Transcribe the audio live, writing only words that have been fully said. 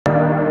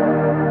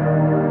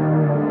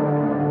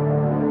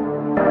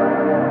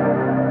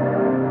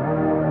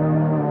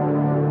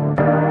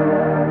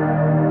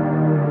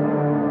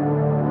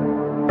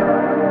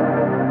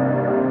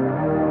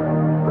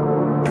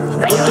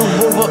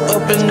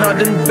I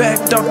done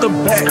backed out the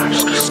back.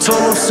 Told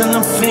them send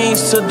them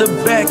fiends to the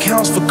back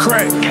house for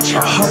crack.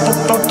 I hop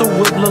up out the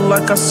whip, look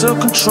like I sell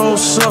controlled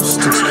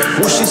substance.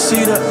 When she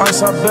see the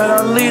ice, I bet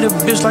I lead a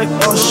bitch like,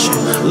 oh shit.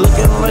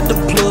 Looking like the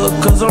plug,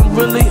 cause I'm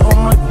really on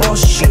my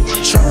boss shit.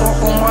 Chopper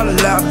on my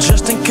lap,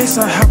 just in case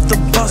I have to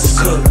bust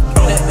cut.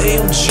 That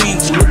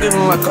AMG, looking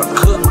like I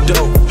cook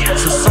dope.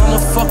 Since I'm a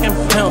fucking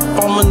pimp,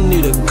 I'ma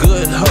need a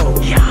good hoe.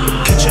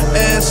 Get your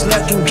ass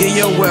like and get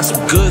your ass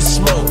some good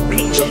smoke.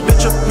 The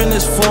bitch up in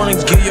this phone and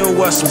give your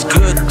ass some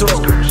good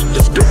throat.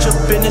 The bitch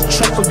up in the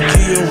trap and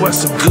give your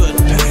ass a good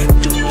pay.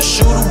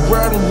 Shooter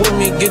riding with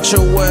me, get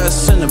your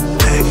ass in the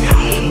bag.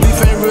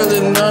 Beef ain't really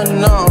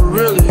nothing, no,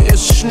 really,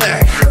 it's a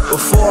snack.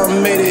 Before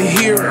I made it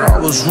here, I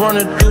was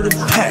running through the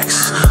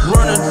packs.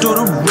 Running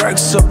through the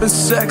racks up in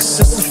sex,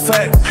 it's a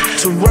fact.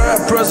 To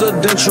ride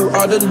presidential,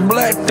 I done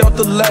blacked out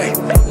the light.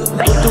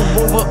 Put the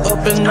rover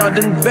up and I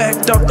done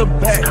backed out the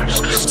back.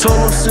 Told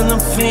them send them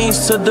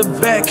fiends to the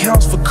back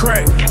house for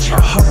crack.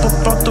 I hop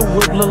up out the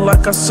whip, look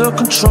like I sell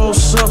controlled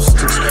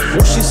substance.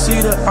 When she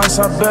see the ice,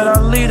 I bet I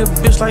lead a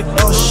bitch like,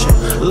 oh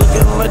shit.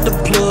 Looking like the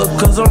plug,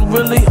 cause I'm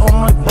really on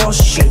my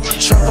boss shit.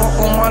 Chopper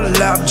on my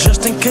lap,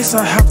 just in case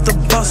I have to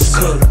bust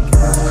cut.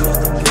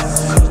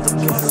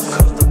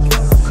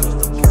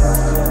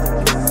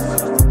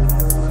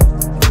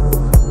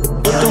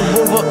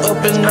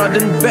 And I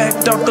done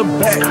backed out the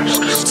back.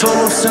 Told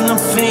them send them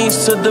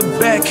fiends to the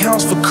back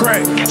house for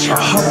crack. I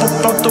hop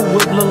up out the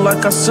whip, look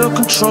like I sell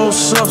controlled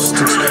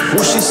substance.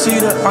 When she see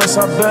the ice,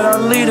 I bet I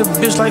lead a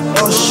bitch like,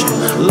 oh shit.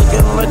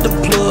 Looking like the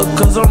plug,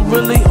 cause I'm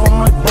really on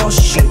my boss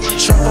shit.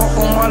 Chopper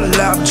on my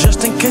lap,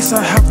 just in case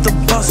I have to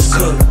bust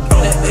cut.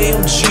 That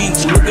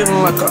AMG, looking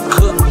like I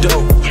cook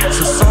dope.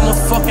 Since I'm a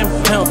fucking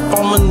pimp,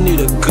 I'ma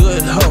need a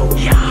good hoe.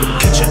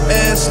 Get your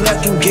ass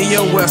like and get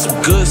your ass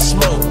some good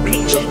smoke.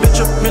 The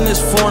bitch up in this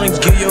phone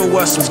and give your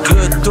ass some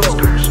good throat.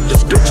 The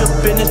bitch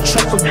up in the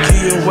trap and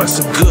give your ass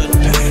a good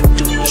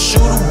pay.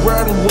 Shooter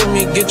riding with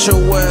me, get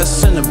your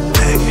ass in the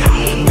bag.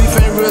 Beef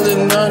ain't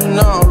really nothing,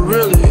 no,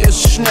 really,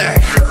 it's a snack.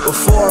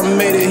 Before I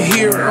made it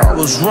here, I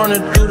was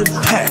running through the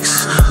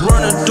packs.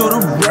 Running through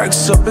the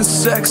racks up in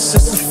sex,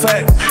 it's a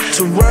fact.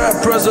 To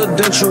ride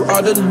presidential,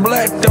 I done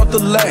blacked out the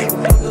light.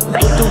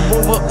 Put the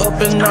rover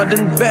up and I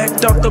done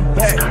backed out the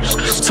back.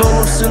 Told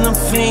them send them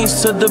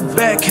fiends to the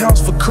back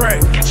house for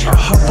crack. I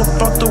hop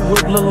up out the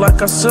whip, look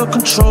like I sell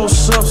controlled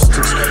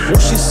substance. When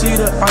she see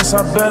the ice,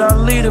 I bet I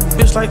lead a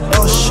bitch like,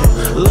 oh shit.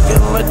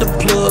 Looking like the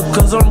plug,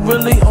 cause I'm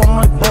really on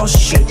my boss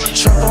shit.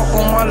 Chopper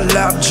on my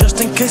lap, just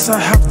in case I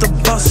have to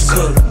bust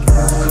cut.